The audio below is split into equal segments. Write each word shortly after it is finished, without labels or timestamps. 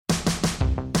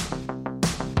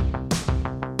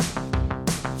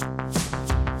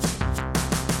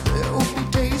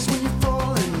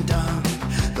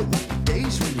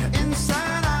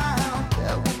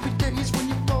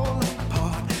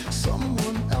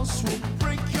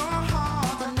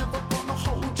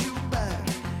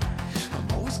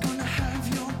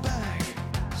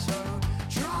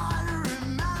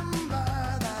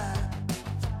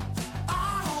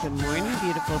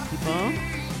beautiful people.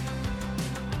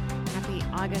 Happy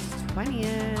August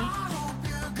 20th.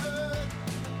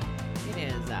 It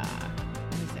is,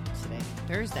 what is it today?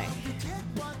 Thursday.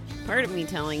 Part of me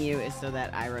telling you is so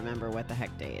that I remember what the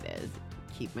heck day it is.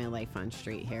 Keep my life on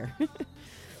straight here.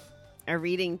 Our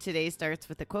reading today starts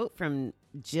with a quote from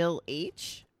Jill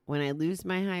H. When I lose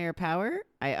my higher power,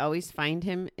 I always find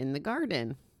him in the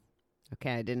garden.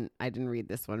 Okay, I didn't read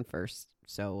this one first,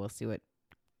 so we'll see what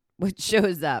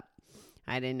shows up.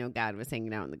 I didn't know God was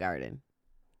hanging out in the garden.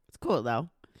 It's cool though.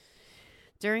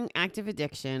 During active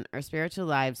addiction, our spiritual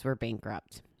lives were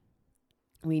bankrupt.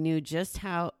 We knew just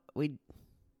our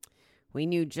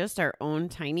own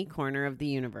tiny corner of the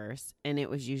universe, and it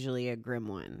was usually a grim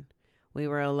one. We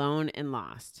were alone and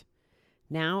lost.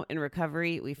 Now, in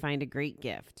recovery, we find a great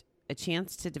gift, a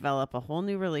chance to develop a whole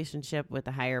new relationship with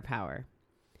a higher power.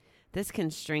 This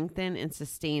can strengthen and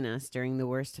sustain us during the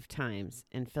worst of times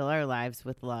and fill our lives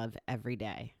with love every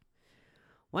day.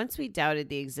 Once we doubted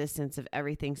the existence of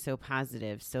everything so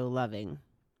positive, so loving.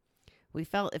 We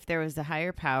felt if there was a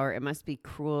higher power, it must be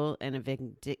cruel and a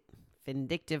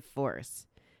vindictive force.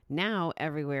 Now,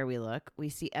 everywhere we look, we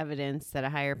see evidence that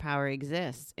a higher power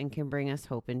exists and can bring us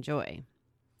hope and joy.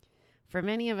 For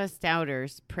many of us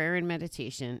doubters, prayer and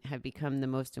meditation have become the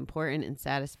most important and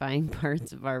satisfying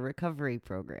parts of our recovery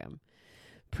program.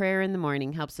 Prayer in the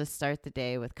morning helps us start the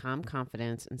day with calm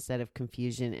confidence instead of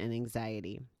confusion and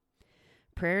anxiety.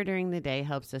 Prayer during the day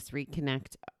helps us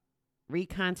recontact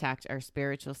our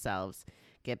spiritual selves,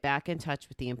 get back in touch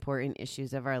with the important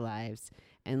issues of our lives,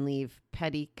 and leave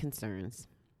petty concerns.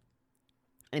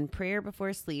 And prayer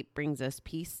before sleep brings us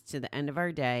peace to the end of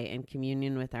our day and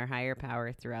communion with our higher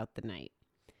power through the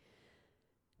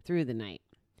night.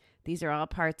 These are all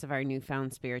parts of our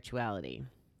newfound spirituality.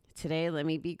 Today, let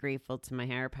me be grateful to my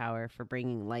higher power for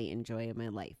bringing light and joy in my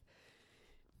life.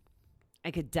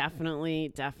 I could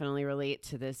definitely relate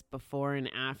to this before and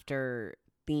after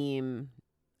theme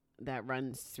that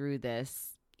runs through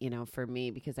this, for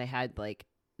me, because I had like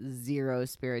zero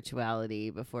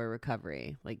spirituality before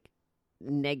recovery, like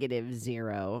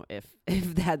 -0,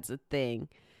 if that's a thing.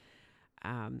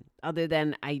 Other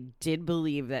than I did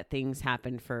believe that things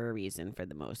happened for a reason for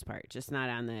the most part, just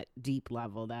not on that deep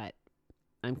level that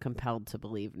I'm compelled to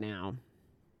believe now.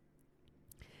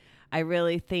 I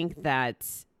really think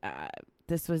that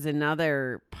this was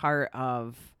another part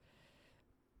of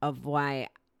why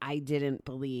I didn't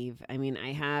believe. I mean,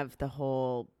 I have the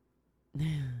whole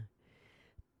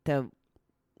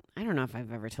I don't know if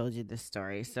I've ever told you this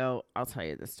story, so I'll tell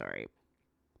you the story.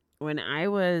 When I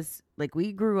was,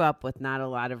 we grew up with not a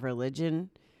lot of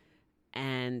religion,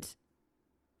 and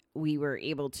we were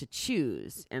able to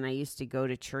choose. And I used to go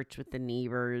to church with the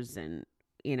neighbors, and,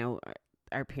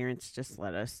 our parents just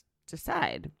let us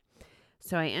decide.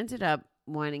 So I ended up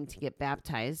wanting to get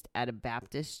baptized at a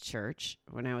Baptist church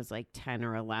when I was 10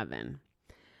 or 11.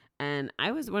 And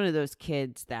I was one of those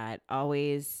kids that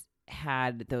always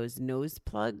had those nose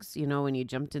plugs, when you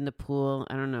jumped in the pool.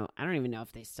 I don't even know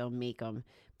if they still make them.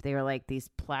 But they were these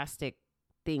plastic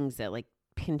things that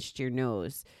pinched your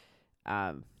nose.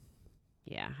 Yeah,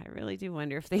 I really do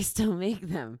wonder if they still make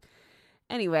them.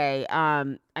 Anyway,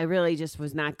 I really just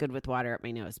was not good with water up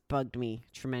my nose. Bugged me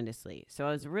tremendously. So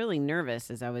I was really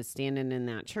nervous as I was standing in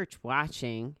that church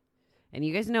watching. And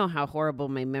you guys know how horrible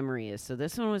my memory is. So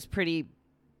this one was pretty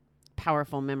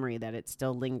powerful memory that it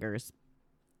still lingers.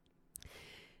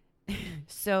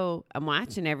 So I'm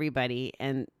watching everybody,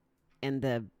 and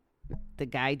the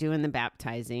guy doing the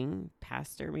baptizing,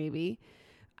 pastor maybe,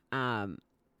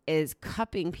 is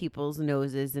cupping people's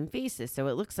noses and faces. So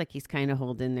it looks like he's kind of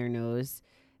holding their nose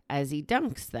as he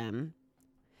dunks them.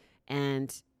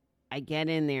 And I get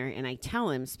in there and I tell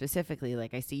him specifically,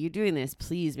 I see you doing this.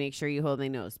 Please make sure you hold my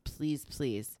nose. Please,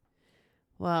 please.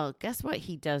 Well, guess what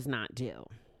he does not do?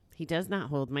 He does not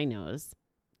hold my nose.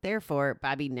 Therefore,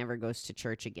 Bobby never goes to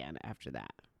church again after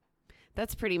that.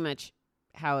 That's pretty much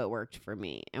how it worked for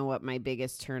me and what my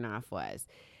biggest turnoff was.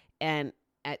 And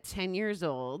at 10 years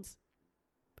old,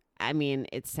 I mean,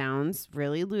 it sounds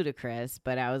really ludicrous,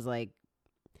 but I was like,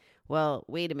 well,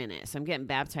 wait a minute. So I'm getting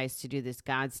baptized to do this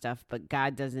God stuff, but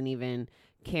God doesn't even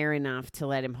care enough to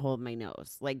let him hold my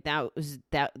nose.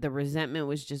 The resentment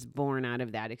was just born out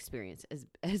of that experience.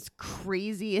 As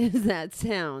crazy as that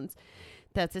sounds,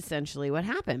 that's essentially what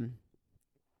happened.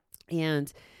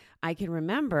 And I can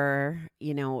remember,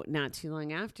 not too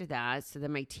long after that. So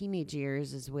then my teenage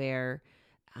years is where,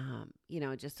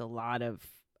 just a lot of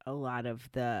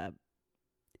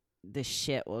the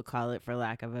shit, we'll call it for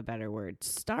lack of a better word,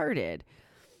 started.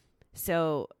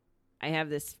 So I have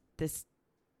this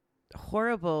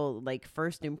horrible,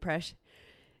 first impression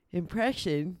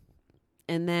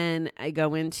And then I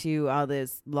go into all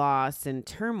this loss and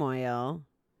turmoil,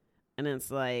 and it's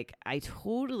like I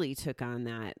totally took on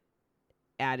that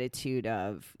attitude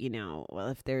of, well,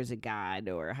 if there's a God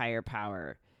or a higher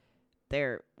power,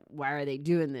 why are they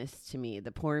doing this to me?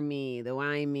 The poor me, the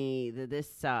why me, the this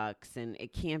sucks, and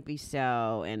it can't be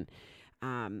so. And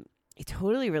I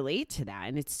totally relate to that.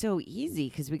 And it's so easy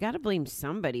because we got to blame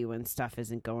somebody when stuff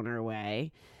isn't going our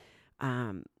way.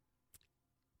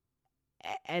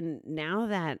 And now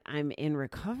that I'm in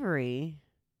recovery,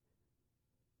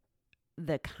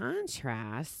 the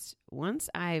contrast,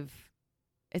 I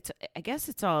guess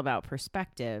it's all about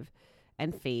perspective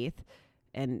and faith.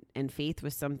 And faith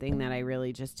was something that I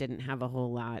really just didn't have a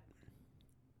whole lot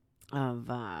of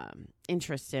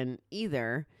interest in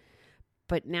either.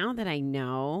 But now that I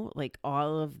know, like,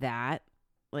 all of that,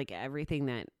 like everything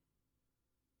that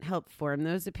helped form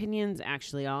those opinions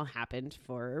actually all happened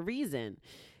for a reason.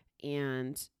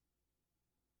 And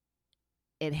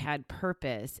it had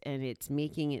purpose, and it's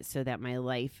making it so that my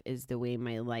life is the way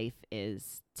my life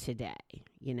is today,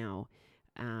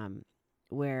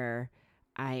 where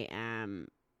I am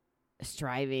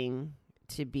striving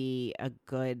to be a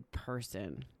good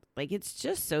person. Like, it's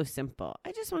just so simple.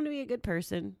 I just want to be a good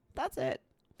person. That's it.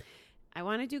 I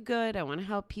want to do good. I want to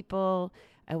help people.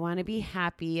 I want to be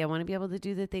happy. I want to be able to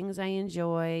do the things I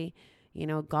enjoy,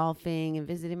 golfing and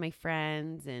visiting my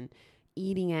friends and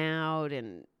eating out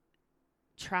and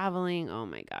traveling. Oh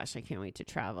my gosh, I can't wait to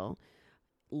travel.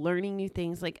 Learning new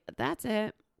things. Like, that's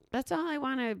it. That's all I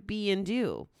want to be and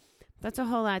do. That's a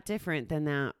whole lot different than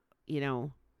that,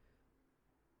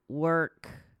 work,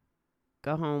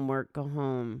 go home, work, go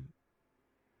home,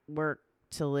 work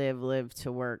to live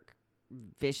to work,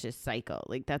 vicious cycle.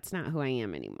 Like, that's not who I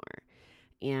am anymore.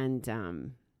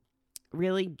 And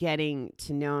really getting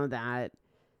to know that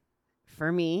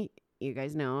for me, you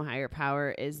guys know, higher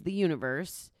power is the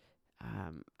universe.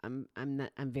 I'm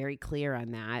very clear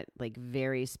on that, like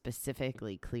very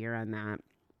specifically clear on that.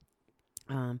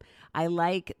 I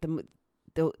like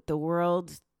the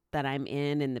world that I'm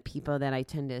in and the people that I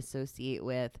tend to associate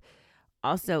with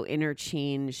also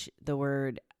interchange the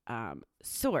word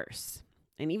source.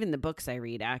 And even the books I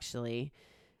read, actually,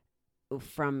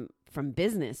 from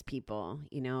business people,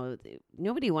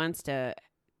 nobody wants to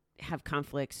have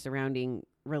conflicts surrounding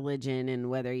religion and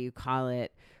whether you call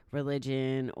it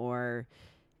religion or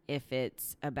if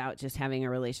it's about just having a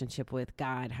relationship with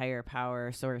God, higher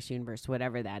power, source, universe,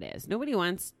 whatever that is. Nobody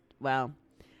wants, well,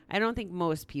 I don't think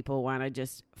most people want to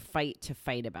just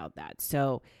fight about that.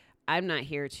 So I'm not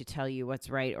here to tell you what's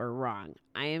right or wrong.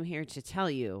 I am here to tell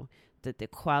you that the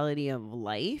quality of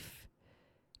life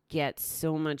gets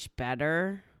so much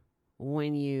better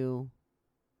when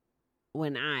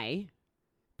I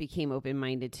became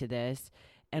open-minded to this,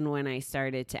 and when I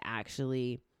started to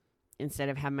actually, instead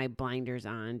of have my blinders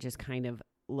on, just kind of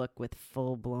look with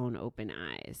full-blown open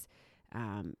eyes.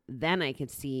 Then I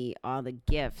could see all the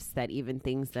gifts that even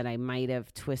things that I might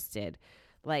have twisted.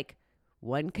 Like,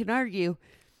 one could argue,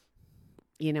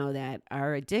 that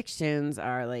our addictions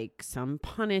are like some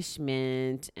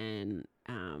punishment, and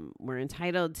we're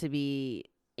entitled to be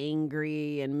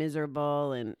angry and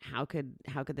miserable, and how could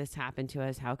this happen to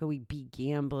us? How could we be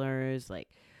gamblers? Like,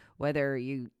 whether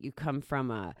you come from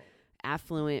a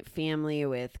affluent family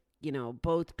with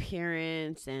both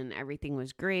parents and everything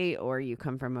was great, or you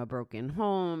come from a broken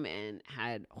home and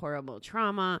had horrible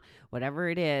trauma, whatever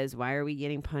it is, why are we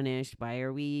getting punished? Why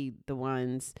are we the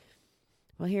ones?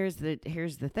 Well, here's the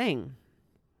thing.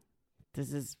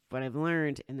 This is what I've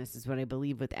learned, and this is what I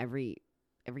believe with every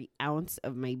ounce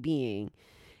of my being,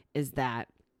 is that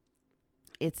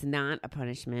it's not a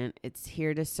punishment. It's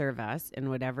here to serve us in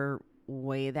whatever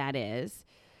way that is.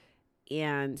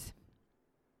 And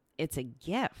it's a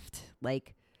gift.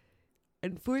 Like,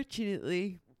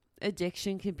 unfortunately,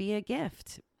 addiction can be a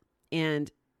gift.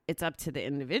 And it's up to the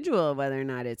individual whether or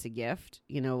not it's a gift,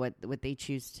 what they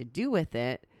choose to do with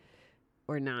it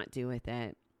or not do with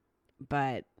it.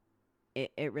 But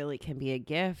it really can be a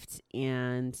gift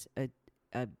and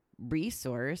a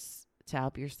resource to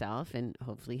help yourself and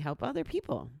hopefully help other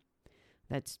people.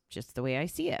 That's just the way I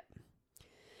see it.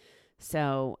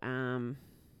 So,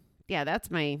 yeah,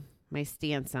 that's my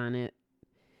stance on it.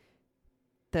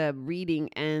 The reading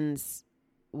ends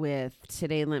with,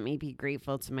 today let me be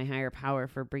grateful to my higher power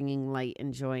for bringing light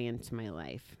and joy into my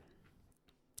life.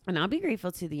 And I'll be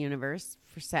grateful to the universe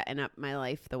for setting up my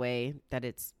life the way that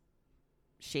it's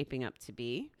shaping up to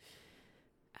be.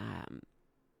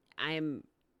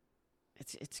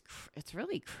 It's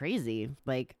really crazy.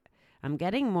 Like, I'm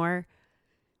getting more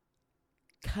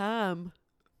calm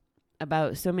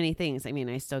about so many things. I mean,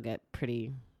 I still get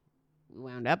pretty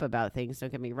wound up about things.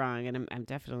 Don't get me wrong. And I'm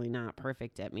definitely not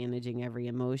perfect at managing every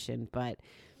emotion, but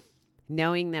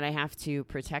knowing that I have to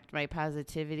protect my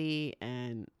positivity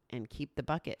and keep the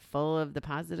bucket full of the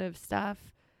positive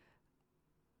stuff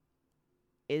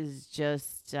is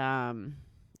just,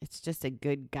 it's just a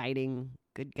good guiding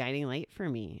light for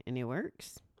me, and it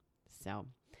works. So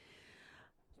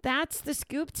that's the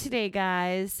scoop today,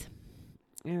 guys.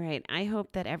 All right. I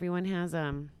hope that everyone has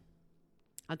a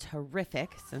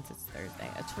terrific, since it's Thursday,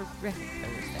 a terrific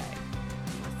Thursday.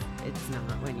 It's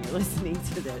not when you're listening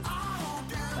to this.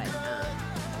 But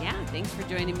yeah, thanks for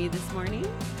joining me this morning.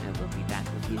 I will be back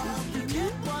with you this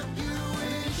evening. Have a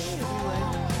good day,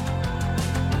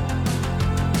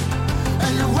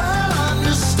 everyone.